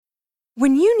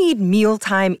When you need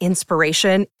mealtime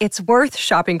inspiration, it's worth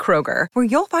shopping Kroger, where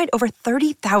you'll find over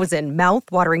 30,000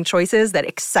 mouth-watering choices that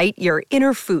excite your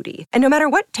inner foodie. And no matter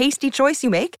what tasty choice you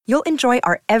make, you'll enjoy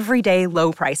our everyday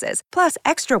low prices, plus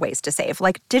extra ways to save,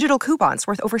 like digital coupons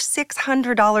worth over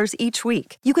 $600 each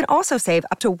week. You can also save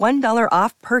up to $1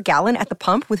 off per gallon at the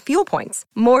pump with fuel points.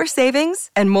 More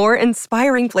savings and more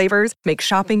inspiring flavors make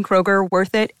shopping Kroger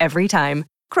worth it every time.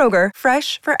 Kroger,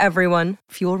 fresh for everyone.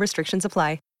 Fuel restrictions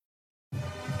apply.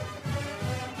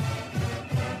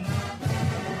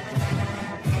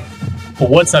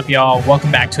 What's up, y'all?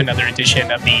 Welcome back to another edition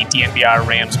of the DNVR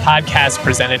Rams podcast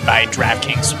presented by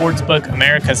DraftKings Sportsbook,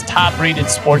 America's top-rated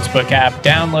sportsbook app.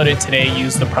 Download it today.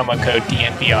 Use the promo code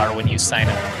DNVR when you sign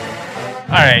up.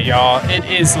 All right, y'all. It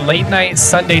is late night,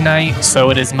 Sunday night,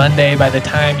 so it is Monday. By the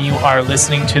time you are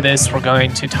listening to this, we're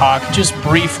going to talk just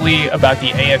briefly about the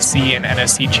AFC and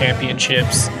NFC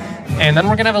championships. And then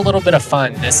we're going to have a little bit of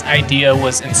fun. This idea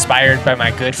was inspired by my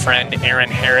good friend,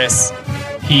 Aaron Harris.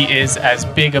 He is as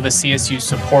big of a CSU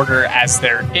supporter as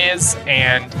there is,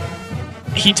 and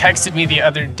he texted me the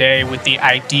other day with the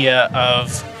idea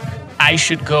of I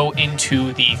should go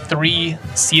into the 3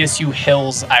 CSU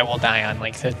hills I will die on,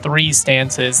 like the 3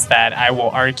 stances that I will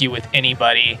argue with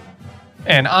anybody.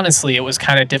 And honestly, it was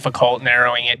kind of difficult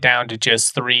narrowing it down to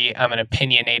just 3. I'm an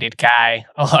opinionated guy.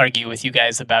 I'll argue with you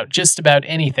guys about just about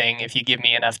anything if you give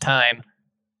me enough time.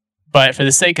 But for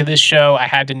the sake of this show, I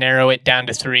had to narrow it down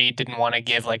to 3. Didn't want to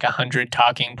give like 100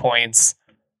 talking points.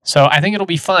 So I think it'll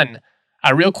be fun.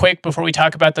 Real quick, before we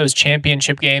talk about those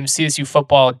championship games, CSU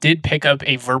football did pick up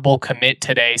a verbal commit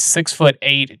today.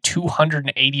 6'8",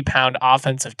 280-pound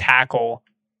offensive tackle,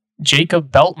 Jacob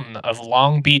Belton of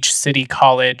Long Beach City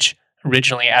College,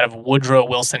 originally out of Woodrow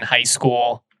Wilson High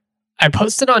School. I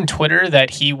posted on Twitter that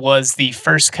he was the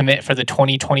first commit for the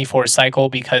 2024 cycle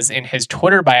because in his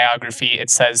Twitter biography,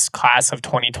 it says class of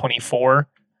 2024.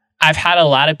 I've had a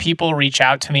lot of people reach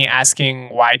out to me asking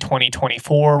why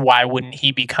 2024, why wouldn't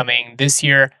he be coming this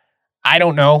year? I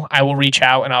don't know. I will reach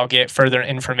out and I'll get further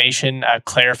information,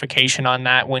 clarification on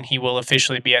that when he will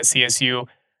officially be at CSU.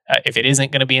 If it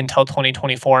isn't going to be until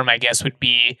 2024, my guess would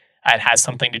be it has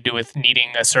something to do with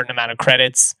needing a certain amount of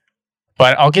credits.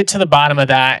 But I'll get to the bottom of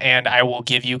that, and I will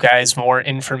give you guys more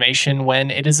information when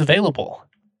it is available.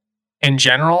 In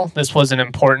general, this was an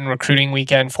important recruiting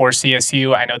weekend for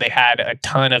CSU. I know they had a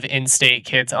ton of in-state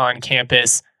kids on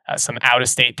campus, some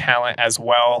out-of-state talent as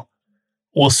well.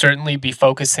 We'll certainly be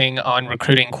focusing on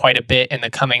recruiting quite a bit in the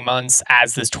coming months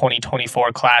as this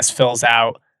 2024 class fills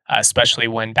out, especially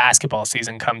when basketball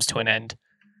season comes to an end.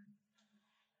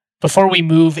 Before we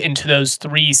move into those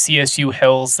 3 CSU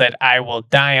hills that I will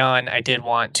die on, I did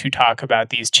want to talk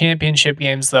about these championship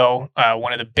games, though.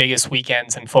 One of the biggest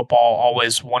weekends in football,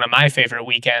 always one of my favorite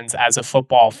weekends as a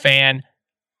football fan.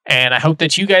 And I hope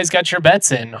that you guys got your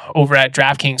bets in over at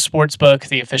DraftKings Sportsbook,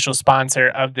 the official sponsor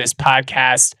of this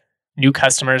podcast. New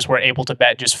customers were able to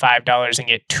bet just $5 and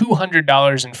get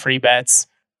 $200 in free bets.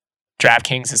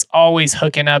 DraftKings is always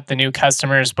hooking up the new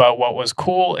customers, but what was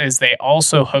cool is they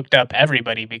also hooked up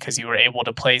everybody because you were able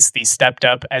to place the stepped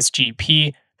up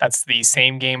SGP. That's the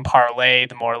same game parlay.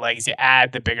 The more legs you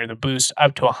add, the bigger the boost,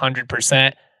 up to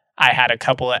 100%. I had a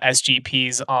couple of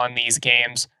SGPs on these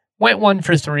games. Went 1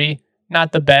 for 3.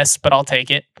 Not the best, but I'll take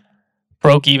it.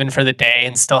 Broke even for the day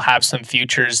and still have some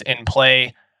futures in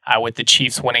play with the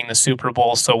Chiefs winning the Super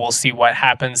Bowl, so we'll see what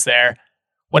happens there.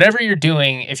 Whatever you're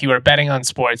doing, if you are betting on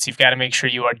sports, you've got to make sure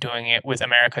you are doing it with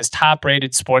America's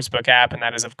top-rated sportsbook app, and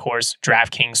that is, of course,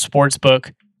 DraftKings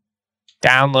Sportsbook.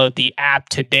 Download the app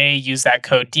today. Use that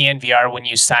code DNVR when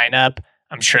you sign up.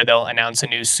 I'm sure they'll announce a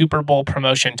new Super Bowl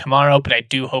promotion tomorrow, but I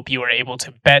do hope you are able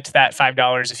to bet that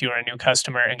 $5 if you are a new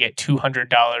customer and get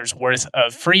 $200 worth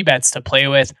of free bets to play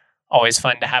with. Always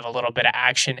fun to have a little bit of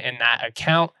action in that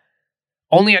account.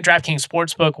 Only at DraftKings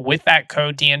Sportsbook with that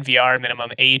code DNVR.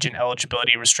 Minimum age and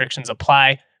eligibility restrictions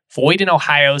apply. Void in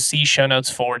Ohio. See show notes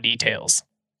for details.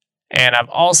 And I've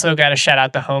also got to shout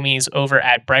out the homies over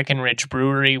at Breckenridge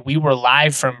Brewery. We were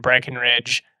live from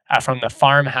Breckenridge from the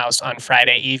farmhouse on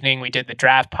Friday evening. We did the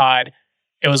draft pod.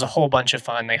 It was a whole bunch of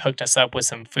fun. They hooked us up with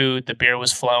some food. The beer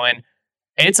was flowing.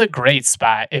 It's a great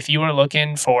spot. If you are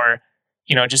looking for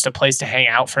just a place to hang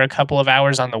out for a couple of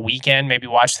hours on the weekend, maybe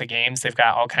watch the games. They've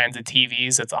got all kinds of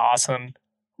TVs. It's awesome.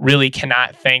 Really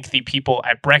cannot thank the people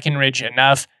at Breckenridge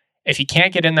enough. If you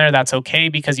can't get in there, that's okay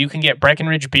because you can get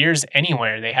Breckenridge beers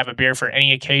anywhere. They have a beer for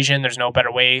any occasion. There's no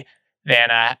better way than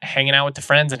hanging out with the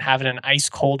friends and having an ice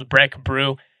cold Breck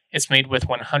brew. It's made with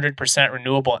 100%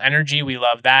 renewable energy. We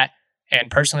love that. And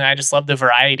personally, I just love the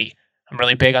variety. I'm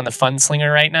really big on the Fun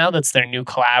Slinger right now. That's their new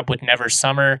collab with Never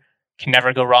Summer. Can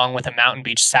never go wrong with a Mountain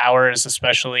Beach Sours,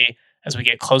 especially as we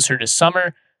get closer to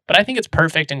summer. But I think it's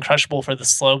perfect and crushable for the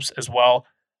slopes as well.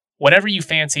 Whatever you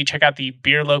fancy, check out the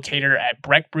beer locator at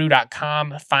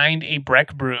breckbrew.com. Find a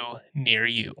Breck Brew near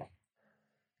you.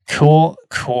 Cool.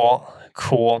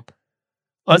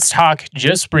 Let's talk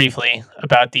just briefly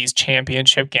about these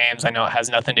championship games. I know it has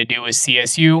nothing to do with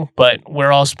CSU, but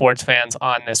we're all sports fans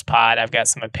on this pod. I've got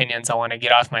some opinions I want to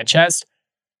get off my chest.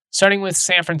 Starting with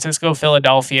San Francisco,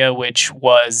 Philadelphia, which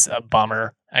was a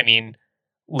bummer. I mean,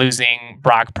 losing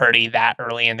Brock Purdy that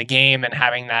early in the game and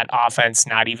having that offense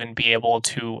not even be able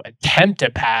to attempt a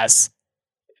pass,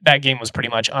 that game was pretty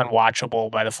much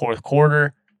unwatchable by the fourth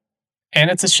quarter. And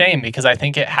it's a shame because I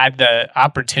think it had the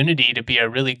opportunity to be a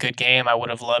really good game. I would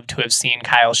have loved to have seen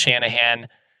Kyle Shanahan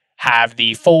have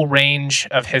the full range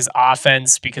of his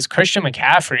offense because Christian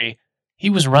McCaffrey, he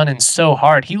was running so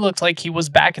hard. He looked like he was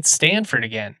back at Stanford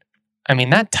again. I mean,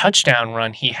 that touchdown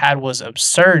run he had was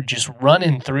absurd, just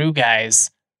running through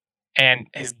guys and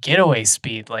his getaway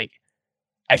speed. Like,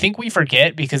 I think we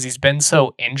forget because he's been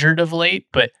so injured of late,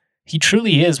 but he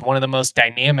truly is one of the most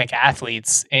dynamic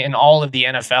athletes in all of the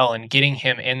NFL, and getting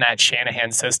him in that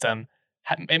Shanahan system,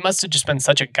 it must have just been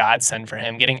such a godsend for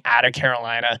him, getting out of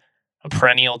Carolina, a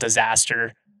perennial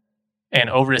disaster, and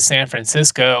over to San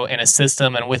Francisco in a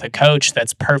system and with a coach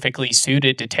that's perfectly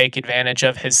suited to take advantage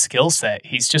of his skill set.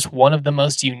 He's just one of the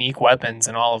most unique weapons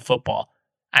in all of football.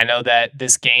 I know that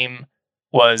this game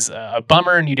was a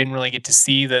bummer and you didn't really get to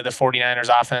see the 49ers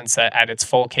offense at its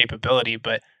full capability,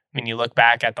 but I mean, you look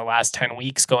back at the last 10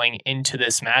 weeks going into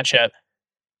this matchup,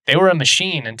 they were a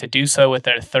machine, and to do so with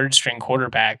their third string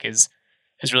quarterback is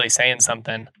really saying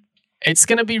something. It's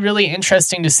going to be really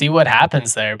interesting to see what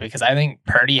happens there because I think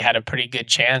Purdy had a pretty good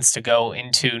chance to go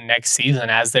into next season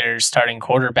as their starting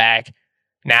quarterback.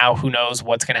 Now, who knows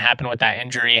what's going to happen with that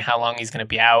injury, how long he's going to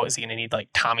be out. Is he going to need like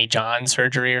Tommy John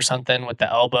surgery or something with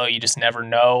the elbow? You just never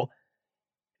know.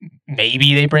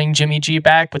 Maybe they bring Jimmy G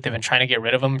back, but they've been trying to get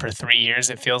rid of him for 3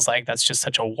 years. It feels like that's just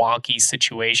such a wonky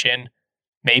situation.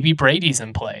 Maybe Brady's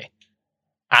in play.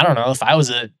 I don't know. If I was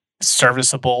a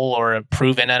serviceable or a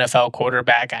proven NFL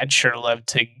quarterback, I'd sure love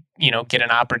to, get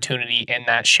an opportunity in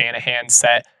that Shanahan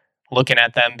set, looking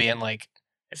at them being like,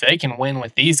 if they can win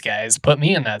with these guys, put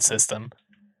me in that system.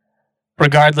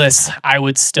 Regardless, I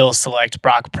would still select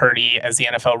Brock Purdy as the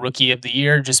NFL Rookie of the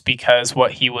Year just because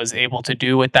what he was able to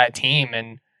do with that team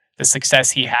and the success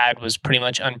he had was pretty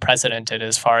much unprecedented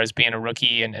as far as being a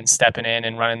rookie and stepping in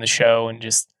and running the show and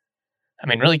just,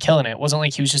 really killing it. It wasn't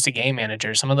like he was just a game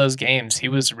manager. Some of those games, he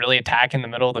was really attacking the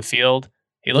middle of the field.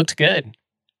 He looked good.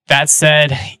 That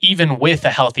said, even with a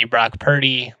healthy Brock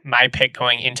Purdy, my pick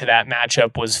going into that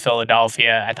matchup was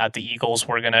Philadelphia. I thought the Eagles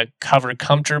were going to cover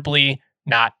comfortably,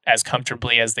 not as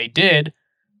comfortably as they did.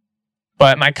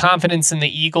 But my confidence in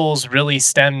the Eagles really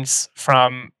stems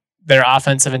from their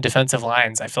offensive and defensive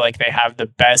lines. I feel like they have the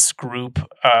best group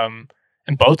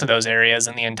in both of those areas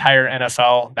in the entire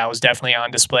NFL. That was definitely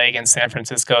on display against San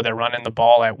Francisco. They're running the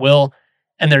ball at will,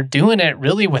 and they're doing it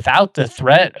really without the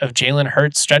threat of Jalen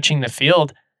Hurts stretching the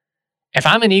field. If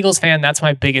I'm an Eagles fan, that's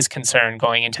my biggest concern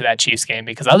going into that Chiefs game,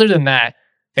 because other than that,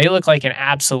 they look like an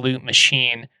absolute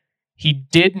machine. He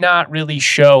did not really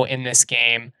show in this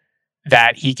game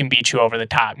that he can beat you over the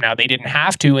top. Now, they didn't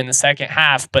have to in the second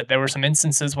half, but there were some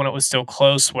instances when it was still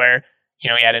close where, he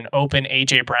had an open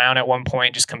A.J. Brown at one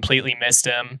point, just completely missed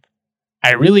him.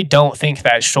 I really don't think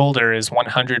that shoulder is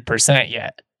 100%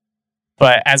 yet.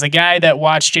 But as a guy that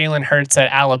watched Jalen Hurts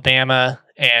at Alabama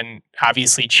and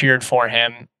obviously cheered for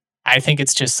him, I think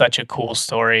it's just such a cool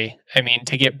story.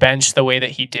 To get benched the way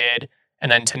that he did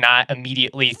and then to not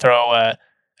immediately throw a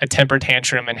temper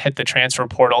tantrum and hit the transfer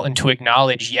portal and to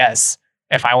acknowledge, yes,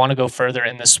 if I want to go further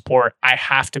in the sport, I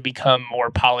have to become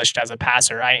more polished as a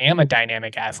passer. I am a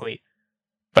dynamic athlete,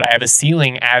 but I have a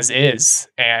ceiling as is.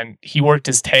 And he worked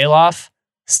his tail off,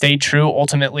 stayed true,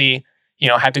 ultimately,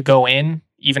 had to go in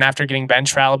even after getting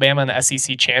benched for Alabama in the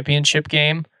SEC championship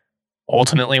game.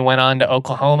 Ultimately went on to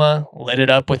Oklahoma, lit it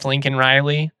up with Lincoln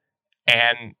Riley,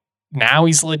 and now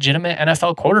he's a legitimate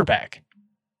NFL quarterback.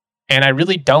 And I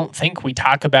really don't think we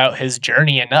talk about his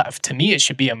journey enough. To me, it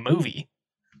should be a movie.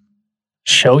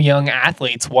 Show young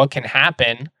athletes what can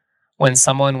happen when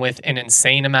someone with an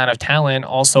insane amount of talent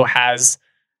also has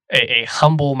a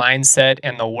humble mindset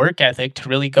and the work ethic to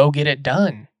really go get it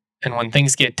done. And when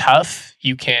things get tough,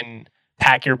 you can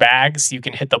pack your bags, you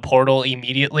can hit the portal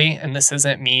immediately. And this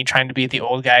isn't me trying to be the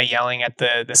old guy yelling at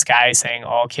the sky saying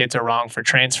all kids are wrong for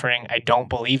transferring. I don't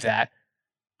believe that.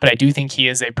 But I do think he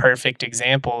is a perfect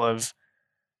example of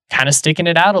kind of sticking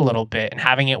it out a little bit and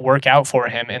having it work out for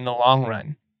him in the long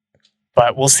run.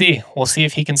 But we'll see. We'll see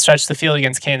if he can stretch the field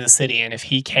against Kansas City. And if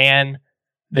he can,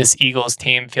 this Eagles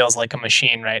team feels like a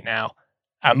machine right now.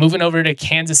 Moving over to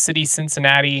Kansas City,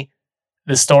 Cincinnati.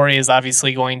 The story is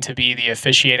obviously going to be the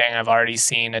officiating. I've already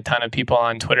seen a ton of people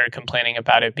on Twitter complaining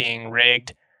about it being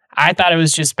rigged. I thought it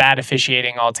was just bad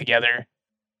officiating altogether.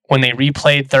 When they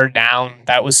replayed third down,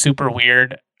 that was super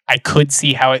weird. I could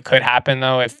see how it could happen,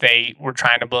 though, if they were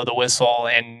trying to blow the whistle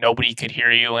and nobody could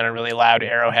hear you in a really loud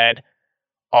Arrowhead.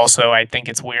 Also, I think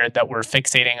it's weird that we're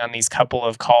fixating on these couple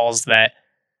of calls that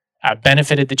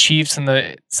benefited the Chiefs in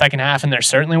the second half, and there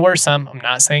certainly were some. I'm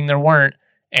not saying there weren't,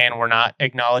 and we're not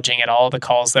acknowledging at all the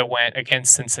calls that went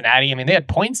against Cincinnati. I mean, they had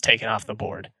points taken off the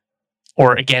board,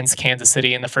 or against Kansas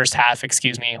City in the first half,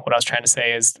 excuse me. What I was trying to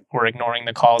say is we're ignoring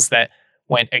the calls that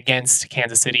went against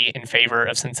Kansas City in favor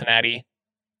of Cincinnati.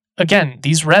 Again,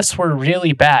 these refs were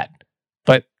really bad,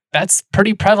 but that's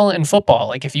pretty prevalent in football.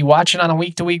 Like, if you watch it on a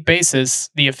week-to-week basis,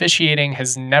 the officiating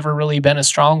has never really been a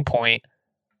strong point.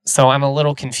 So I'm a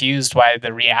little confused why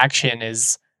the reaction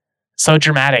is so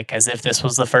dramatic, as if this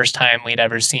was the first time we'd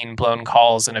ever seen blown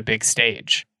calls in a big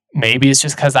stage. Maybe it's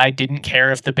just because I didn't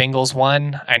care if the Bengals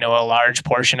won. I know a large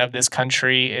portion of this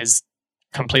country is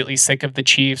completely sick of the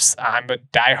Chiefs. I'm a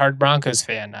diehard Broncos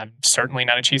fan. I'm certainly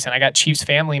not a Chiefs fan. I got Chiefs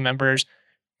family members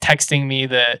texting me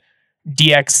the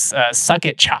DX suck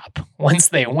it chop once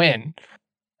they win.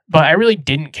 But I really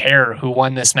didn't care who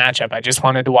won this matchup. I just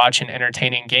wanted to watch an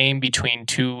entertaining game between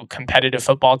two competitive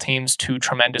football teams, two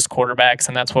tremendous quarterbacks,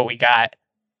 and that's what we got.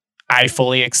 I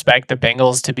fully expect the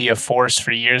Bengals to be a force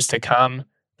for years to come.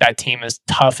 That team is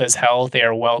tough as hell. They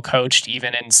are well coached,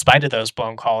 even in spite of those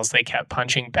blown calls. They kept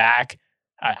punching back.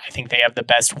 I think they have the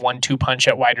best 1-2 punch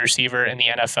at wide receiver in the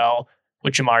NFL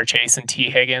with Jamar Chase and T.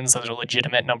 Higgins. Those are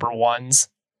legitimate number ones.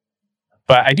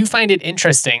 But I do find it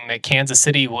interesting that Kansas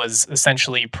City was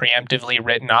essentially preemptively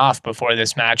written off before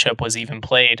this matchup was even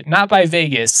played. Not by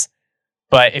Vegas,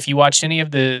 but if you watched any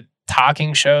of the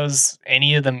talking shows,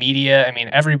 any of the media, I mean,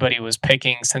 everybody was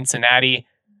picking Cincinnati.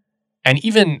 And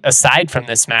even aside from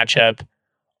this matchup,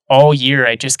 all year,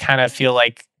 I just kind of feel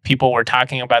like people were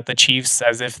talking about the Chiefs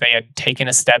as if they had taken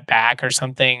a step back or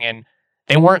something. And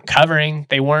they weren't covering.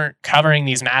 They weren't covering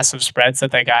these massive spreads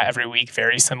that they got every week,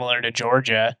 very similar to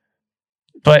Georgia.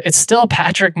 But it's still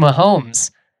Patrick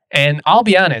Mahomes. And I'll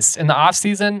be honest, in the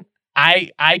offseason,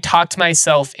 I talked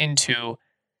myself into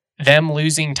them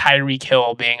losing Tyreek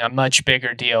Hill being a much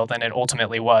bigger deal than it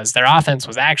ultimately was. Their offense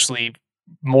was actually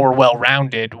more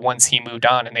well-rounded once he moved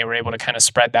on, and they were able to kind of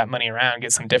spread that money around,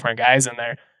 get some different guys in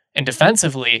there. And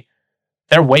defensively,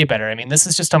 they're way better. I mean, this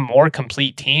is just a more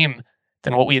complete team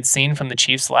than what we had seen from the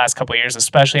Chiefs the last couple of years,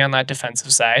 especially on that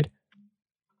defensive side.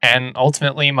 And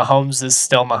ultimately, Mahomes is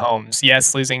still Mahomes.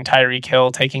 Yes, losing Tyreek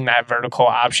Hill, taking that vertical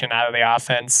option out of the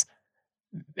offense,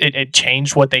 it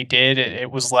changed what they did.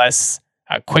 It was less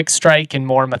quick strike and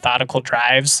more methodical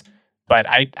drives. But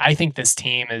I think this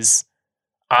team is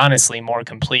honestly more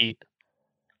complete.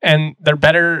 And they're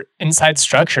better inside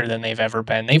structure than they've ever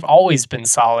been. They've always been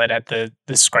solid at the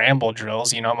scramble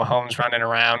drills. You know, Mahomes running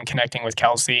around, connecting with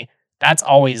Kelsey. That's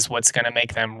always what's going to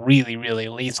make them really, really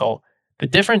lethal. The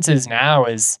difference is now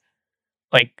is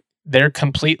like they're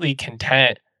completely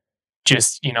content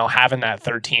just, you know, having that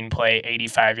 13-play,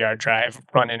 85-yard drive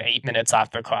running 8 minutes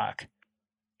off the clock.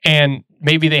 And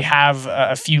maybe they have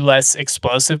a few less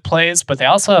explosive plays, but they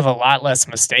also have a lot less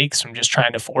mistakes from just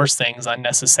trying to force things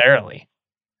unnecessarily.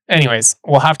 Anyways,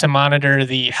 we'll have to monitor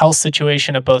the health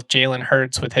situation of both Jalen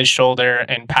Hurts with his shoulder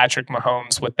and Patrick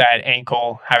Mahomes with that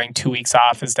ankle. Having 2 weeks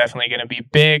off is definitely going to be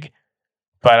big.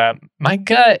 But my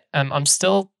gut, I'm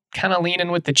still kind of leaning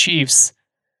with the Chiefs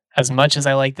as much as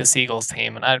I like this Eagles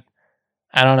team. And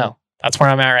I don't know. That's where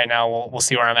I'm at right now. We'll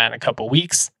see where I'm at in a couple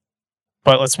weeks.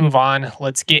 But let's move on.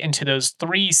 Let's get into those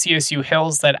 3 CSU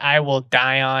hills that I will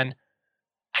die on.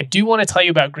 I do want to tell you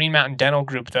about Green Mountain Dental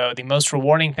Group, though. The most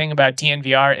rewarding thing about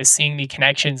DNVR is seeing the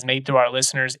connections made through our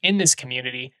listeners in this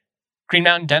community. Green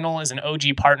Mountain Dental is an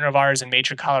OG partner of ours and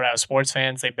major Colorado sports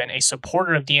fans. They've been a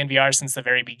supporter of DNVR since the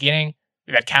very beginning.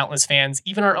 We've had countless fans,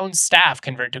 even our own staff,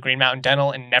 convert to Green Mountain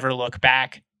Dental and never look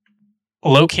back.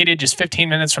 Located just 15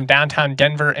 minutes from downtown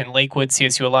Denver and Lakewood,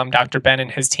 CSU alum Dr. Ben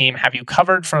and his team have you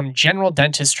covered from general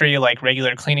dentistry like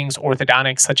regular cleanings,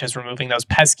 orthodontics, such as removing those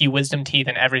pesky wisdom teeth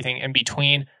and everything in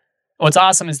between. What's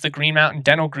awesome is the Green Mountain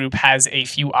Dental Group has a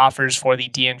few offers for the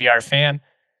DNVR fan.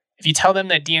 If you tell them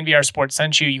that DNVR Sports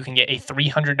sent you, you can get a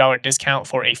 $300 discount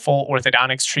for a full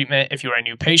orthodontics treatment if you are a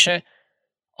new patient.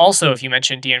 Also, if you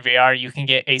mention DNVR, you can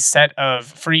get a set of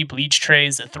free bleach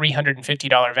trays, a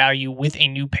 $350 value with a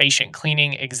new patient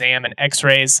cleaning, exam, and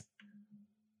x-rays.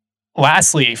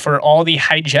 Lastly, for all the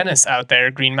hygienists out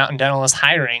there, Green Mountain Dental is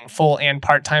hiring. Full and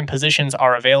part-time positions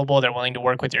are available. They're willing to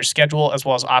work with your schedule, as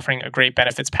well as offering a great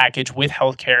benefits package with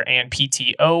healthcare and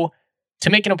PTO. To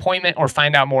make an appointment or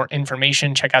find out more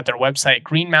information, check out their website,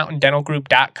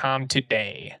 greenmountaindentalgroup.com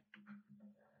today.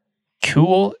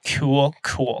 Cool.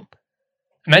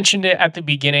 I mentioned it at the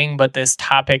beginning, but this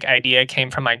topic idea came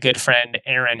from my good friend,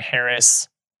 Aaron Harris.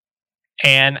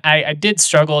 And I did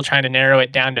struggle trying to narrow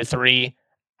it down to 3.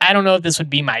 I don't know if this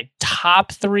would be my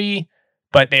top 3,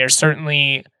 but they are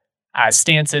certainly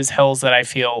stances, hills that I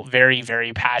feel very,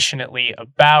 very passionately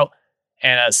about.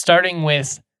 And starting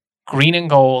with green and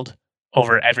gold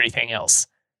over everything else.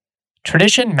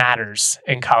 Tradition matters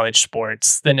in college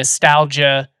sports. The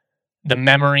nostalgia, the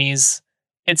memories,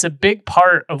 it's a big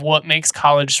part of what makes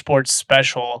college sports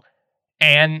special.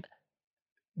 And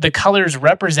the colors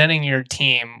representing your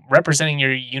team, representing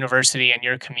your university and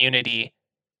your community,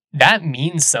 that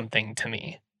means something to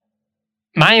me.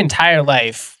 My entire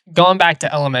life, going back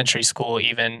to elementary school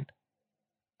even,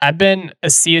 I've been a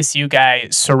CSU guy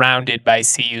surrounded by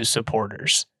CU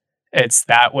supporters. It's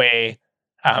that way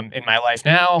in my life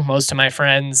now. Most of my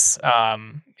friends,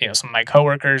 some of my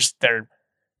coworkers, they're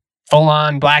full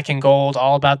on black and gold,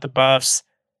 all about the Buffs.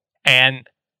 And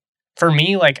for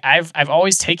me, like I've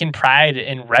always taken pride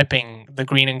in repping the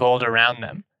green and gold around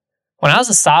them. When I was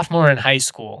a sophomore in high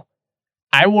school,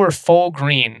 I wore full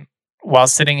green while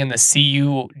sitting in the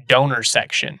CU donor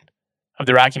section of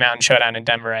the Rocky Mountain Showdown in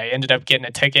Denver. I ended up getting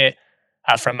a ticket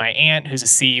from my aunt, who's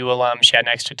a CU alum. She had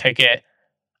an extra ticket.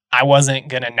 I wasn't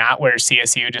going to not wear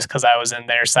CSU just because I was in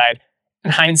their side.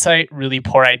 In hindsight, really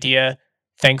poor idea.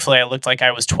 Thankfully, I looked like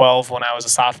I was 12 when I was a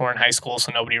sophomore in high school,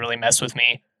 so nobody really messed with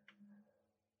me.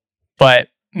 But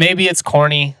maybe it's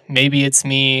corny. Maybe it's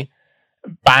me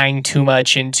buying too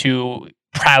much into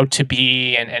proud to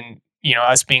be and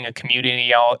us being a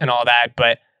community and all that.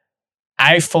 But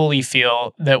I fully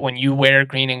feel that when you wear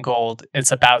green and gold,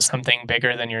 it's about something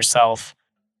bigger than yourself.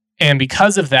 And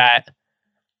because of that,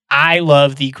 I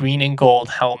love the green and gold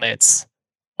helmets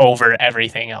over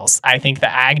everything else. I think the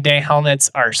Ag Day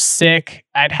helmets are sick.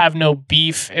 I'd have no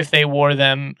beef if they wore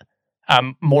them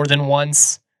more than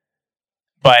once.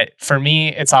 But for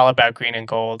me, it's all about green and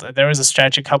gold. There was a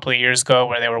stretch a couple of years ago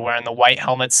where they were wearing the white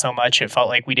helmets so much, it felt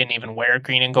like we didn't even wear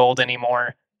green and gold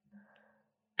anymore.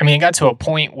 I mean, it got to a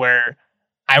point where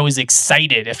I was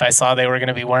excited if I saw they were going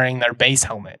to be wearing their base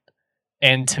helmet.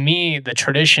 And to me, the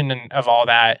tradition of all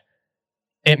that,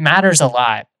 it matters a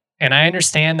lot. And I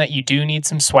understand that you do need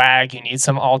some swag, you need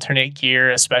some alternate gear,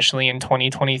 especially in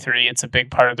 2023. It's a big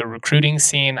part of the recruiting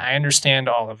scene. I understand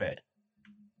all of it.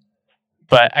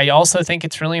 But I also think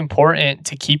it's really important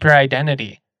to keep your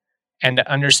identity and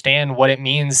to understand what it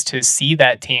means to see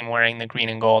that team wearing the green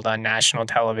and gold on national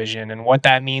television and what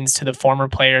that means to the former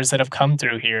players that have come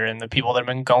through here and the people that have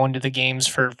been going to the games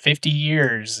for 50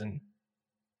 years. And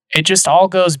it just all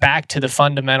goes back to the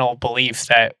fundamental belief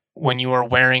that when you are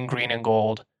wearing green and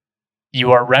gold,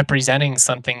 you are representing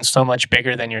something so much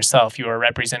bigger than yourself. You are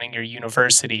representing your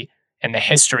university and the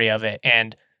history of it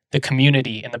and the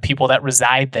community and the people that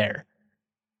reside there.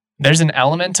 There's an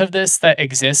element of this that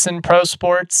exists in pro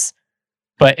sports,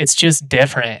 but it's just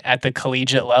different at the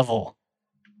collegiate level.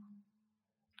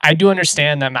 I do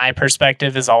understand that my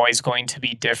perspective is always going to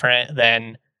be different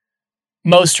than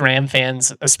most Ram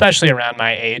fans, especially around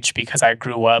my age, because I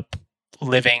grew up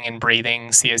living and breathing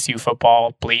CSU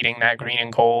football, bleeding that green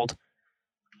and gold.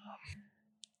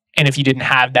 And if you didn't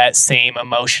have that same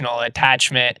emotional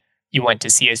attachment, you went to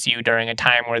CSU during a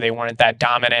time where they weren't that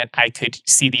dominant, I could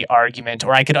see the argument,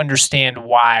 or I could understand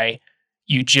why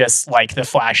you just like the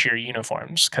flashier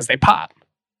uniforms, because they pop.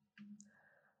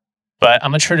 But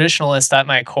I'm a traditionalist at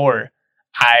my core.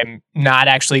 I'm not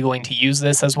actually going to use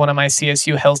this as one of my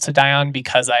CSU hills to die on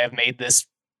because I have made this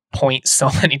point so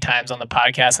many times on the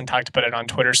podcast and talked about it on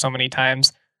Twitter so many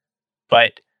times.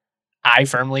 But I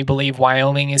firmly believe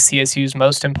Wyoming is CSU's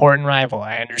most important rival.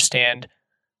 I understand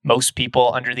most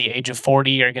people under the age of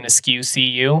 40 are going to skew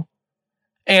CU.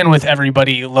 And with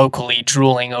everybody locally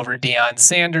drooling over Deion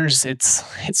Sanders,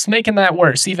 it's making that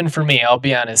worse, even for me, I'll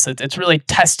be honest. It's really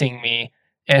testing me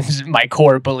and my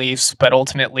core beliefs, but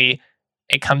ultimately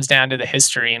it comes down to the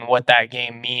history and what that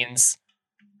game means.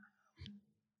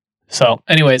 So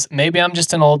anyways, maybe I'm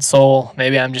just an old soul,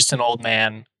 maybe I'm just an old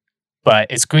man, but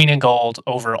it's green and gold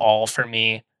overall for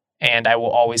me, and I will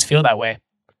always feel that way.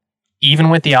 Even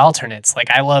with the alternates, like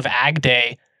I love Ag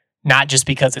Day, not just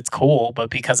because it's cool,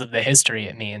 but because of the history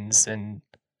it means. And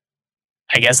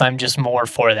I guess I'm just more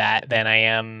for that than I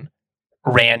am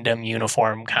random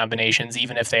uniform combinations,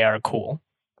 even if they are cool.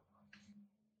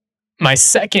 My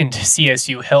second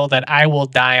CSU hill that I will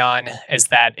die on is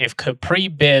that if Capri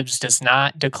Bibbs does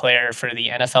not declare for the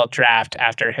NFL draft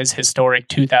after his historic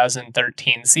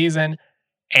 2013 season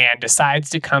and decides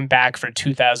to come back for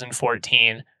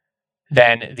 2014,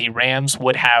 then the Rams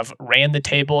would have ran the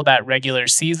table that regular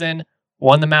season,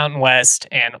 won the Mountain West,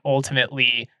 and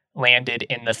ultimately landed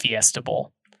in the Fiesta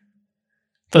Bowl.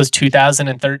 Those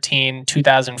 2013,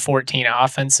 2014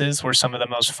 offenses were some of the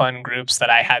most fun groups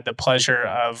that I had the pleasure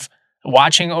of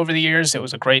watching over the years. It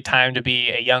was a great time to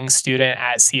be a young student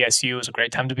at CSU. It was a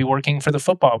great time to be working for the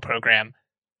football program.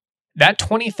 That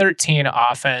 2013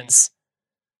 offense,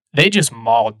 they just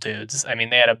mauled dudes. I mean,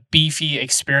 they had a beefy,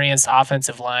 experienced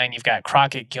offensive line. You've got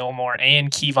Crockett Gilmore and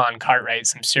Kevon Cartwright,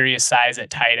 some serious size at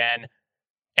tight end,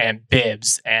 and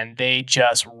Bibbs, and they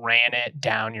just ran it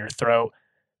down your throat.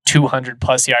 200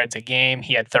 plus yards a game.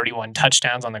 He had 31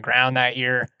 touchdowns on the ground that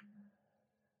year.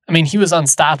 I mean, he was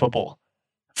unstoppable.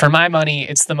 For my money,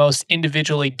 it's the most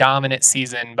individually dominant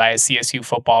season by a CSU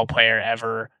football player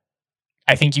ever.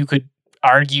 I think you could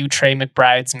argue Trey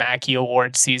McBride's Mackey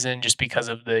Award season just because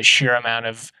of the sheer amount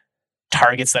of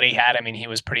targets that he had. I mean, he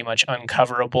was pretty much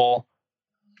uncoverable.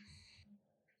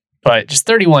 But just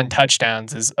 31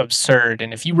 touchdowns is absurd.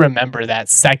 And if you remember that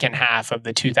second half of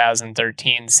the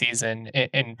 2013 season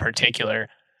in particular,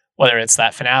 whether it's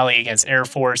that finale against Air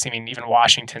Force, I mean, even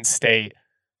Washington State,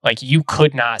 like you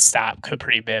could not stop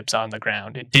Capri Bibbs on the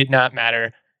ground. It did not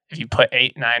matter if you put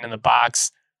 8, 9 in the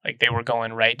box, like they were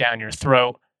going right down your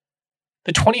throat.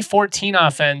 The 2014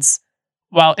 offense,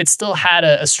 while it still had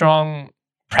a strong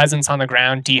presence on the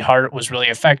ground, D. Hart was really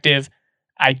effective.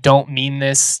 I don't mean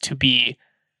this to be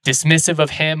dismissive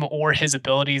of him or his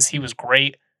abilities. He was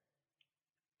great.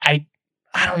 I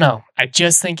don't know. I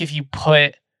just think if you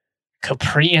put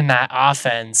Capri in that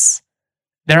offense,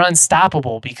 they're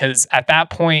unstoppable because at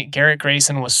that point, Garrett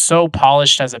Grayson was so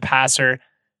polished as a passer.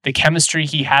 The chemistry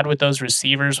he had with those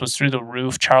receivers was through the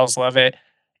roof. Charles Levitt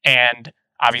and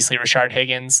obviously Rashard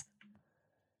Higgins.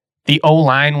 The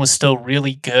O-line was still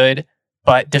really good,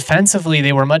 but defensively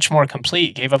they were much more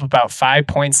complete. Gave up about 5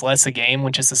 points less a game,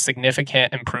 which is a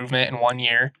significant improvement in 1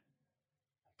 year.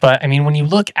 But I mean, when you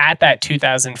look at that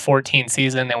 2014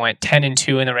 season, they went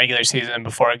 10-2 in the regular season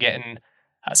before getting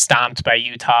stomped by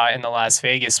Utah in the Las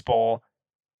Vegas Bowl.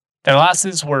 Their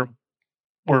losses were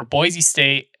Boise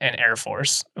State and Air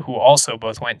Force, who also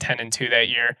both went 10-2 that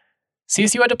year.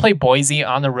 CSU had to play Boise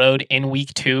on the road in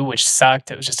week 2, which sucked.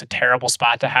 It was just a terrible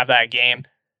spot to have that game.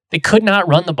 They could not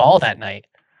run the ball that night.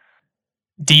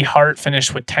 D. Hart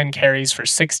finished with 10 carries for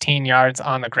 16 yards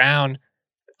on the ground.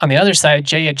 On the other side,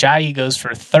 Jay Ajayi goes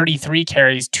for 33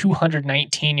 carries,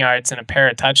 219 yards, and a pair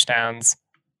of touchdowns.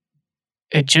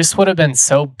 It just would have been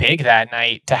so big that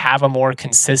night to have a more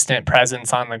consistent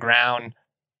presence on the ground.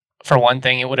 For one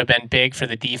thing, it would have been big for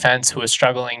the defense who was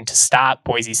struggling to stop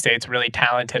Boise State's really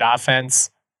talented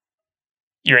offense.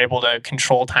 You're able to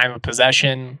control time of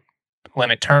possession,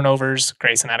 limit turnovers.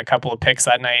 Grayson had a couple of picks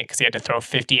that night because he had to throw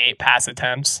 58 pass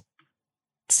attempts.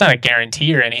 It's not a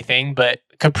guarantee or anything, but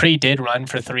Capri did run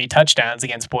for 3 touchdowns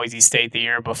against Boise State the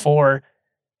year before.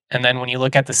 And then when you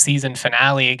look at the season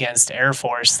finale against Air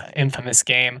Force, the infamous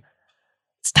game,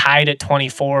 it's tied at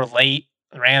 24 late.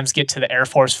 The Rams get to the Air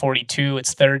Force 42.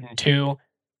 It's 3rd and 2.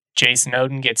 Jason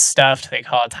Oden gets stuffed. They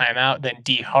call a timeout. Then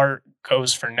D. Hart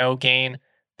goes for no gain.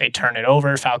 They turn it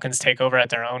over. Falcons take over at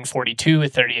their own 42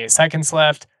 with 38 seconds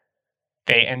left.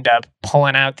 They end up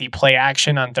pulling out the play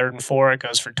action on 3rd and 4. It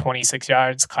goes for 26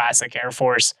 yards. Classic Air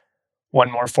Force.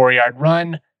 One more 4-yard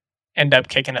run. End up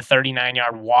kicking a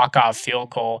 39-yard walk-off field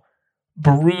goal.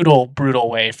 Brutal, brutal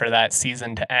way for that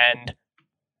season to end.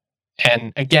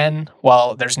 And again,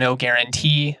 while there's no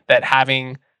guarantee that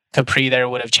having Capri there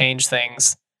would have changed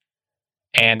things,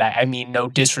 and I mean no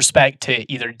disrespect to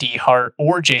either D. Hart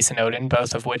or Jason Oden,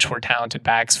 both of which were talented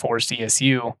backs for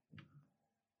CSU,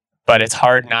 but it's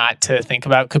hard not to think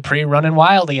about Capri running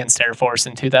wild against Air Force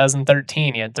in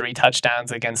 2013. He had 3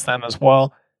 touchdowns against them as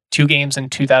well. 2 games in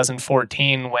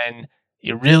 2014 when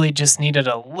you really just needed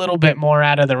a little bit more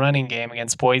out of the running game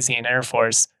against Boise and Air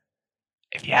Force.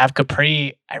 If you have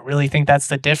Capri, I really think that's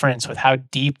the difference with how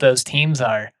deep those teams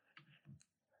are.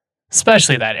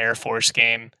 Especially that Air Force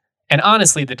game. And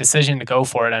honestly, the decision to go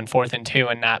for it on 4th and 2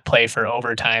 and not play for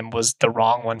overtime was the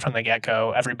wrong one from the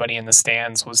get-go. Everybody in the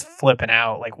stands was flipping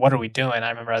out. Like, what are we doing? I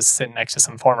remember I was sitting next to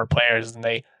some former players and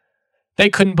they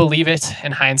couldn't believe it.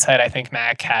 In hindsight, I think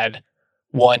Mac had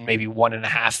maybe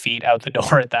 1.5 feet out the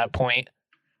door at that point.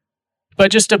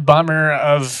 But just a bummer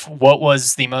of what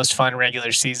was the most fun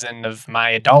regular season of my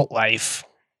adult life.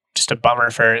 Just a bummer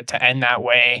for it to end that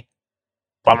way.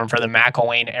 bummer for the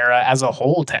McElwain era as a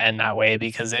whole to end that way,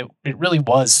 because it really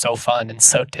was so fun and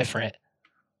so different.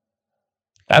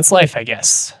 That's life, I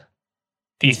guess.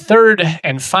 The third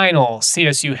and final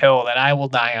CSU hill that I will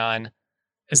die on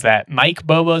is that Mike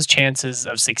Bobo's chances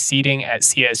of succeeding at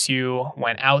CSU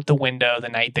went out the window the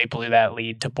night they blew that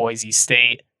lead to Boise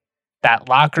State. That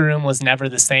locker room was never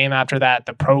the same after that.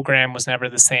 The program was never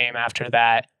the same after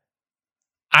that.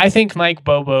 I think Mike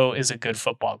Bobo is a good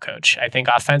football coach. I think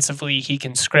offensively he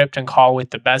can script and call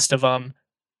with the best of them.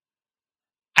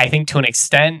 I think to an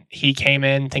extent he came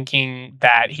in thinking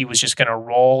that he was just going to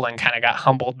roll and kind of got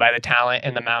humbled by the talent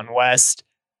in the Mountain West.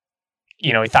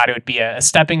 He thought it would be a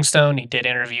stepping stone. He did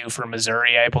interview for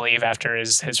Missouri, I believe, after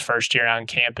his first year on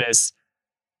campus.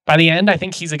 By the end, I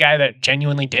think he's a guy that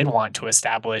genuinely did want to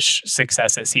establish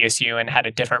success at CSU and had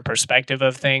a different perspective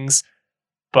of things.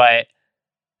 But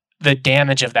the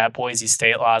damage of that Boise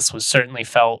State loss was certainly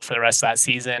felt for the rest of that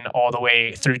season, all the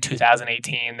way through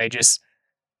 2018. They just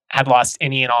had lost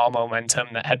any and all momentum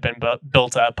that had been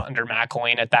built up under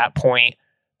McElwain at that point.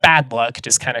 Bad luck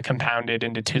just kind of compounded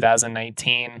into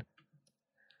 2019.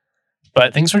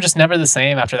 But things were just never the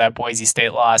same after that Boise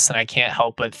State loss, and I can't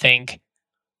help but think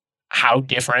how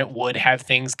different would have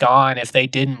things gone if they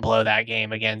didn't blow that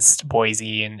game against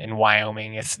Boise and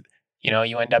Wyoming. If you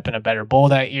end up in a better bowl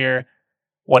that year,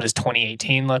 what does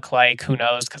 2018 look like? Who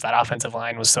knows? Because that offensive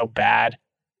line was so bad.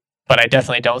 But I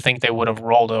definitely don't think they would have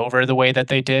rolled over the way that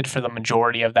they did for the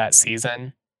majority of that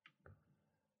season.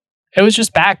 It was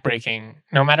just backbreaking,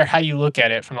 no matter how you look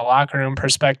at it, from the locker room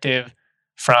perspective,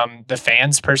 from the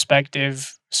fans'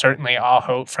 perspective. Certainly all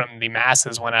hope from the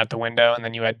masses went out the window, and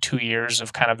then you had 2 years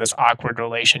of kind of this awkward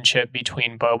relationship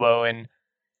between Bobo and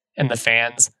the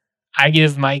fans. I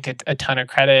give Mike a ton of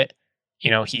credit.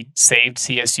 He saved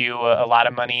CSU a lot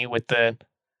of money with the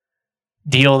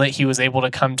deal that he was able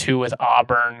to come to with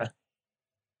Auburn.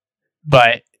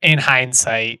 But in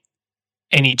hindsight,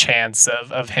 any chance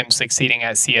of him succeeding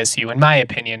at CSU, in my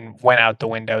opinion, went out the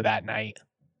window that night.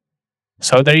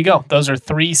 So there you go. Those are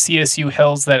 3 CSU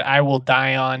hills that I will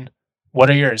die on. What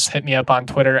are yours? Hit me up on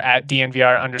Twitter at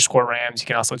DNVR_Rams. You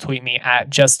can also tweet me at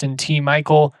Justin T.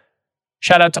 Michael.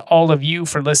 Shout out to all of you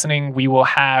for listening. We will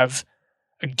have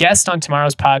a guest on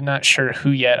tomorrow's pod. Not sure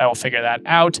who yet. I will figure that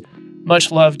out.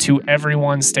 Much love to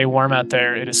everyone. Stay warm out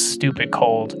there. It is stupid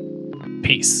cold.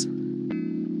 Peace.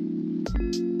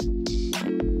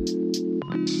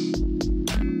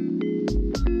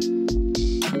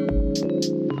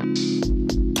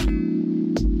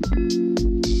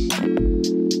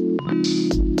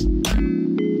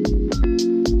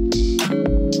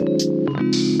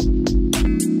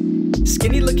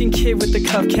 Kid with the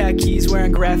cuff khakis,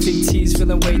 wearing graphic tees,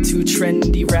 feeling way too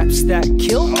trendy. Raps that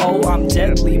kill, oh I'm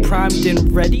deadly, primed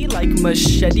and ready like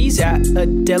machetes at a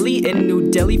deli in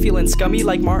New Delhi. Feeling scummy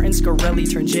like Martin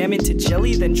Scarelli, turn jam into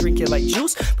jelly, then drink it like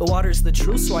juice. But water's the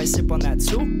truth, so I sip on that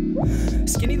too.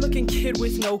 Skinny looking kid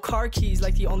with no car keys,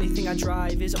 like the only thing I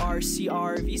drive is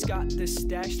RCRV's. Got the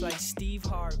stash like Steve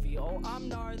Harvey, oh I'm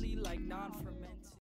gnarly like non